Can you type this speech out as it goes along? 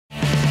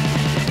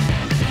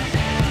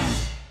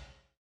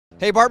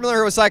Hey, Bart Miller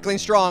here with Cycling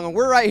Strong, and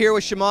we're right here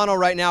with Shimano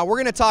right now. We're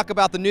going to talk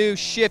about the new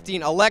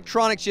shifting,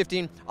 electronic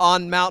shifting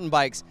on mountain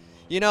bikes.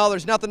 You know,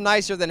 there's nothing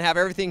nicer than have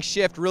everything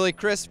shift really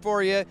crisp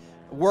for you,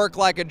 work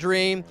like a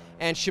dream,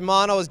 and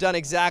Shimano has done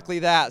exactly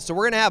that. So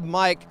we're going to have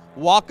Mike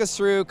walk us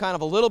through kind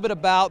of a little bit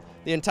about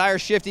the entire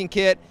shifting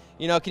kit.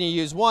 You know, can you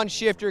use one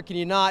shifter, can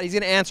you not? He's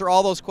going to answer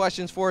all those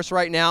questions for us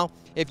right now.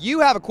 If you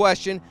have a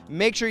question,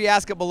 make sure you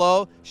ask it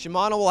below.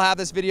 Shimano will have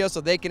this video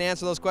so they can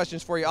answer those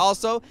questions for you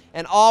also,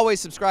 and always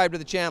subscribe to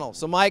the channel.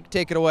 So Mike,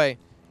 take it away. Okay.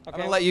 I'm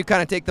going to let you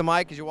kind of take the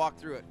mic as you walk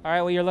through it. All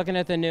right, well, you're looking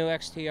at the new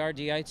XTR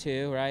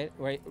Di2, right?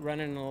 We're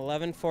running an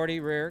 1140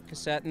 rear,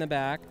 cassette in the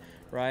back,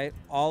 right?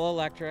 All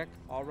electric,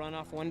 all run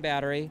off one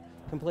battery,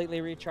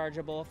 completely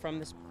rechargeable from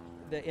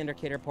the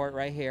indicator port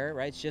right here,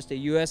 right? It's just a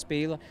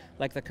USB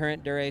like the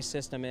current Dura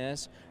system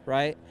is,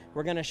 right?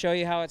 We're going to show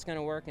you how it's going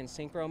to work in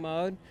synchro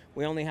mode.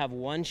 We only have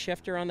one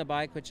shifter on the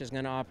bike, which is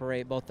going to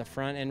operate both the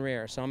front and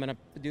rear. So I'm going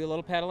to do a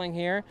little pedaling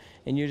here,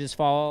 and you just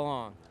follow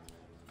along.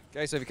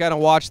 Okay, so if you kind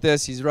of watch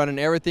this, he's running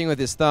everything with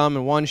his thumb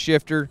and one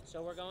shifter.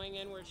 So we're going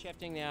inward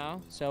shifting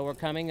now. So we're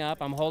coming up.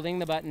 I'm holding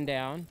the button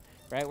down,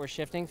 right? We're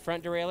shifting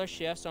front derailleur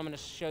shift, so I'm going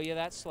to show you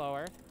that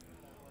slower.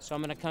 So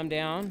I'm going to come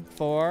down,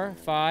 4,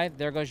 5,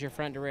 there goes your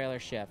front derailleur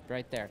shift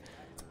right there.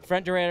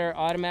 Front derailleur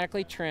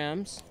automatically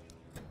trims,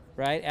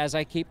 right, as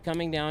I keep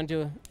coming down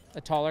to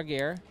a taller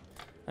gear.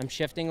 I'm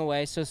shifting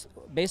away. So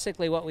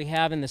basically what we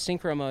have in the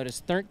synchro mode is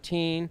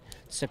 13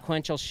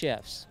 sequential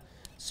shifts.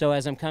 So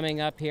as I'm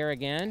coming up here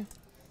again,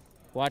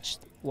 watch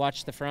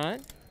the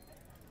front.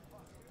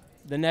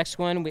 The next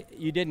one,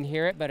 you didn't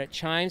hear it, but it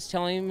chimes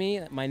telling me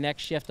that my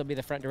next shift will be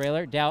the front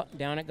derailleur.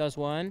 Down it goes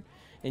one,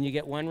 and you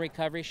get one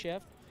recovery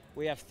shift.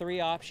 We have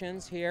 3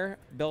 options here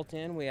built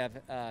in. We have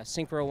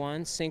Synchro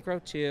 1,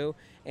 Synchro 2,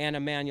 and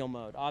a manual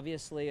mode.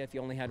 Obviously, if you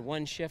only had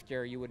one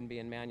shifter, you wouldn't be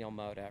in manual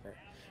mode ever,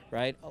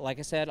 right? Like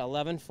I said,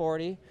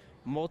 1140,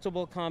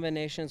 multiple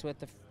combinations with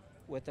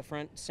the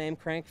front, same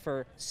crank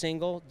for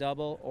single,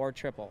 double, or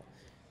triple.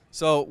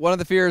 So one of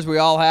the fears we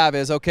all have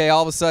is, okay,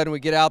 all of a sudden we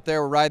get out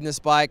there, we're riding this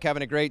bike,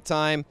 having a great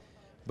time,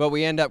 but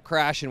we end up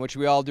crashing, which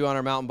we all do on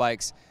our mountain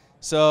bikes.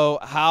 So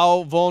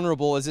how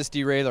vulnerable is this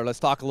derailleur? Let's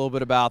talk a little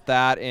bit about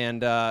that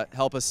and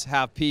help us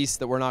have peace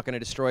that we're not going to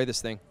destroy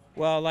this thing.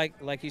 Well, like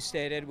you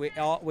stated,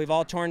 we've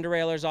all torn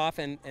derailleurs off,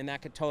 and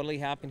that could totally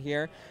happen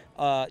here.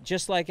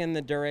 Just like in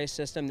the Dura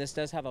system, this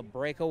does have a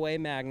breakaway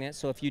magnet,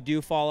 so if you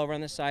do fall over on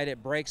the side,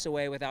 it breaks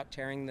away without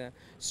tearing the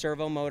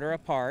servo motor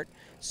apart.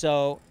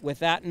 So with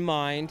that in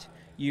mind,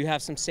 you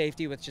have some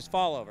safety with just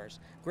fallovers.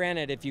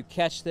 Granted, if you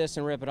catch this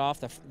and rip it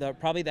off,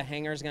 probably the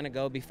hanger is going to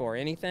go before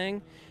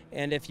anything,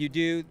 and if you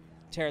do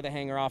tear the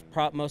hanger off,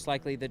 most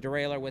likely the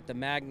derailleur with the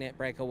magnet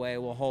breakaway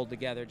will hold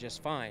together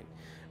just fine.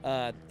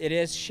 It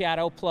is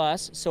Shadow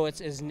Plus, so it's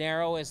as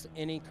narrow as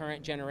any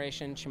current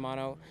generation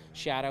Shimano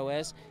Shadow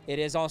is. It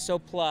is also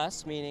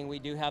Plus, meaning we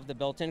do have the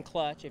built-in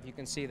clutch, if you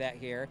can see that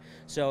here.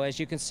 So as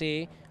you can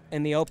see,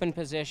 in the open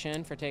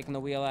position for taking the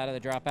wheel out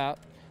of the dropout,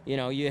 you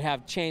know, you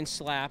have chain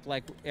slap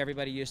like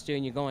everybody used to,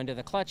 and you go into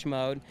the clutch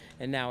mode,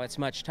 and now it's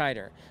much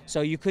tighter.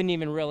 So you couldn't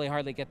even really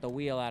hardly get the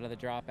wheel out of the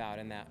dropout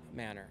in that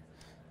manner.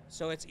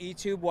 So it's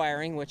E-tube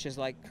wiring, which is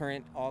like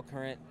all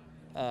current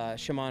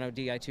Shimano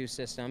Di2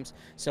 systems.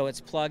 So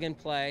it's plug and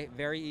play,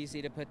 very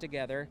easy to put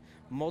together.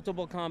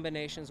 Multiple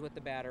combinations with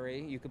the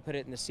battery. You could put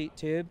it in the seat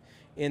tube,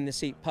 in the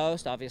seat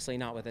post, obviously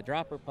not with a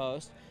dropper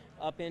post,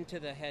 up into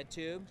the head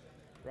tube,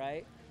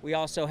 right? We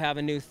also have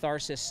a new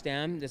Tharsis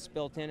stem that's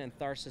built in and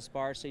Tharsis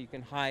bar, so you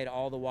can hide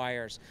all the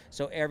wires.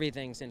 So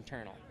everything's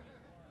internal.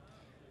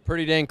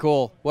 Pretty dang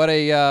cool. What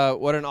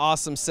an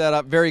awesome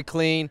setup, very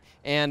clean,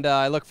 and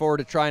I look forward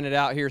to trying it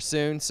out here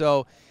soon.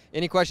 So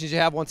any questions you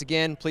have, once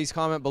again, please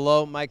comment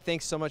below. Mike,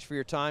 thanks so much for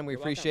your time. We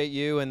appreciate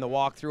you and the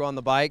walkthrough on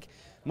the bike.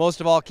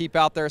 Most of all, keep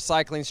out there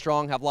cycling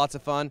strong, have lots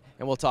of fun,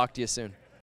 and we'll talk to you soon.